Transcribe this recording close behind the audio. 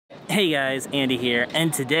Hey guys, Andy here,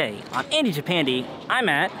 and today on Andy Japandy, I'm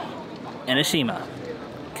at Enoshima.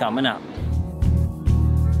 Coming up.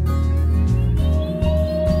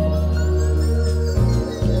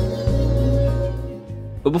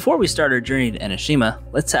 But before we start our journey to Enoshima,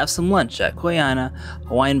 let's have some lunch at Koyana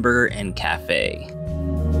Hawaiian Burger and Cafe.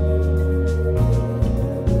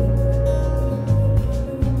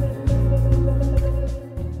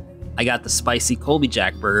 I got the spicy Colby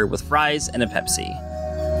Jack burger with fries and a Pepsi.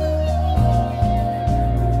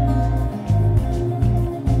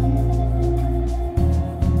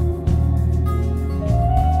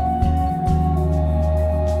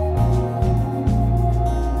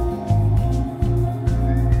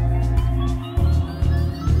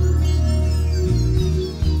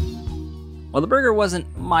 While the burger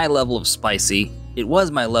wasn't my level of spicy, it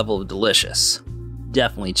was my level of delicious.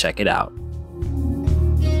 Definitely check it out.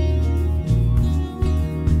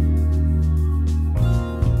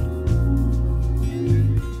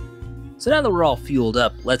 So now that we're all fueled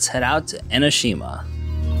up, let's head out to Enoshima.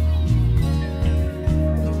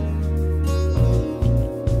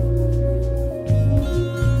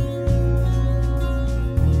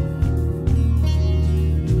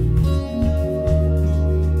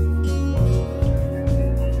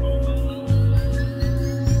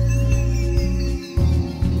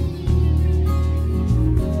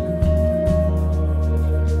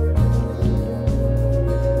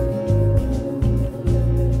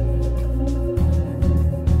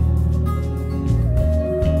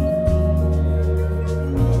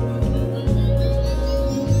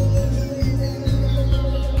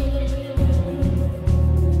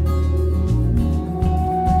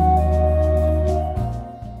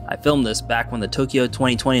 I filmed this back when the Tokyo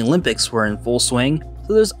 2020 Olympics were in full swing,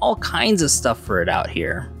 so there's all kinds of stuff for it out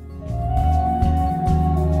here.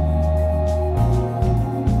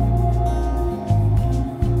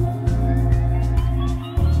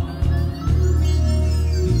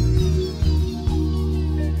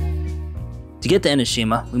 To get to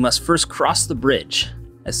Enoshima, we must first cross the bridge.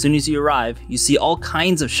 As soon as you arrive, you see all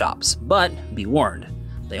kinds of shops, but be warned,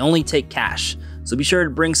 they only take cash, so be sure to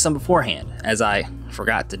bring some beforehand, as I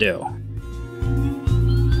forgot to do.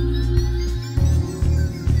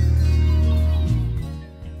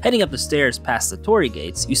 Heading up the stairs past the torii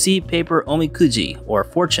gates, you see paper omikuji, or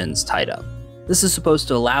fortunes, tied up. This is supposed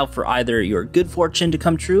to allow for either your good fortune to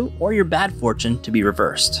come true or your bad fortune to be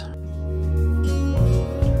reversed.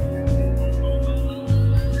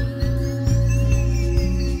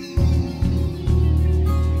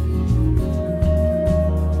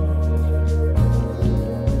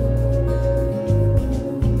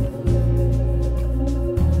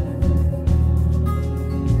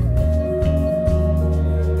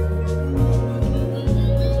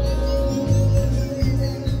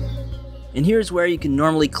 And here's where you can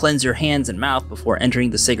normally cleanse your hands and mouth before entering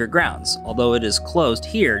the sacred grounds, although it is closed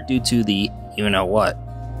here due to the you-know-what.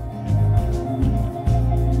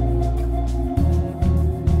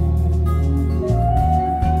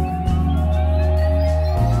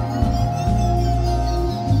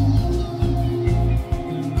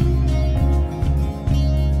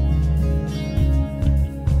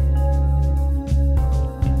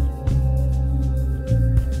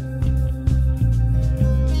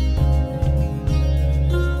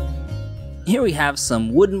 Here we have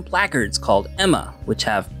some wooden placards called Emma, which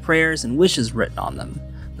have prayers and wishes written on them.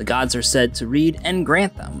 The gods are said to read and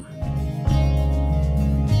grant them.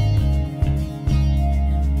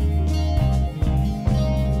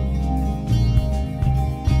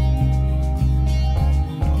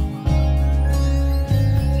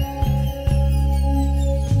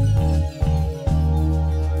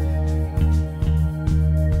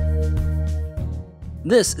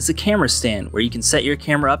 This is a camera stand where you can set your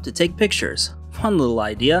camera up to take pictures. Fun little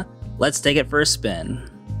idea. Let's take it for a spin.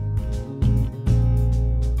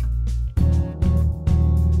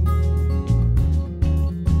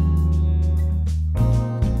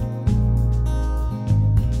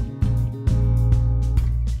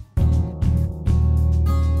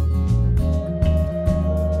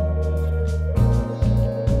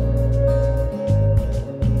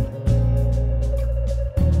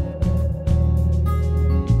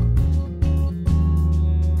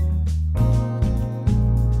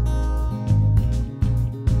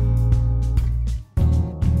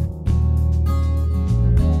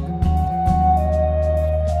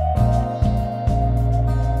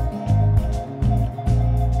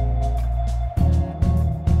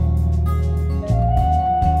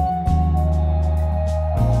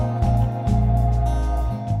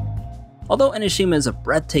 Although Enoshima is a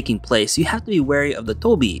breathtaking place, you have to be wary of the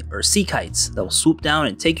tobi, or sea kites, that will swoop down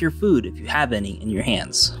and take your food if you have any in your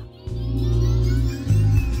hands.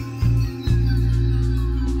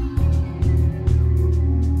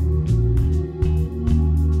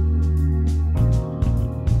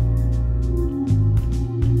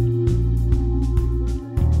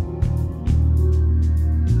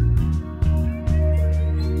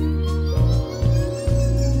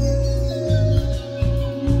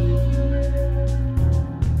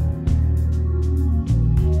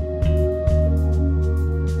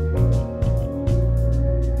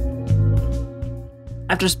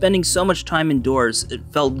 After spending so much time indoors, it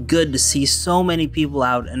felt good to see so many people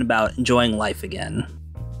out and about enjoying life again.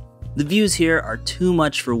 The views here are too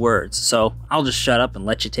much for words, so I'll just shut up and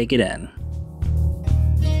let you take it in.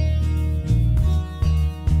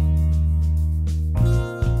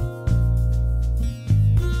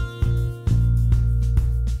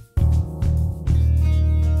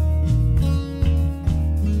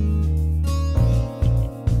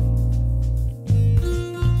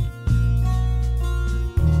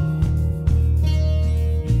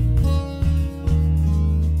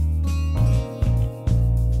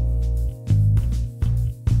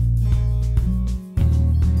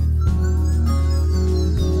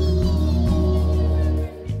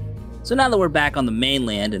 So now that we're back on the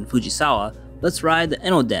mainland in Fujisawa, let's ride the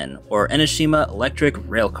Enoden, or Enoshima electric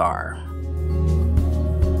railcar.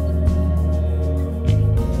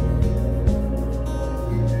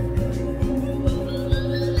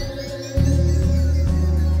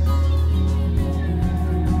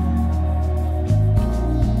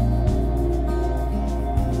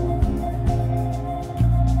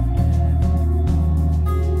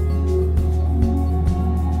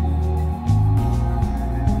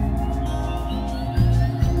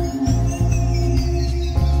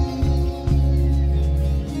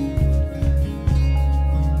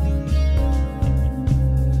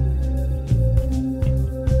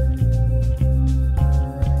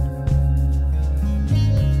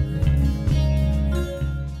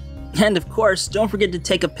 And of course, don't forget to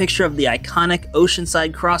take a picture of the iconic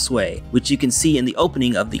Oceanside Crossway, which you can see in the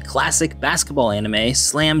opening of the classic basketball anime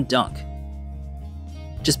Slam Dunk.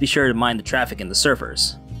 Just be sure to mind the traffic and the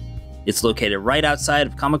surfers. It's located right outside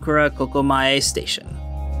of Kamakura Kokomae Station.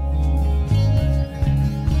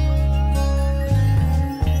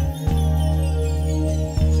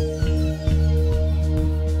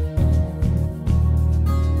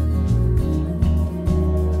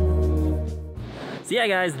 So yeah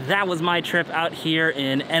guys, that was my trip out here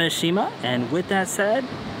in Enoshima, and with that said,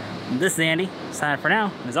 this is Andy, signing for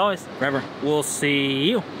now. As always, forever, we'll see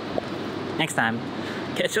you next time.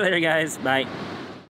 Catch you later guys, bye.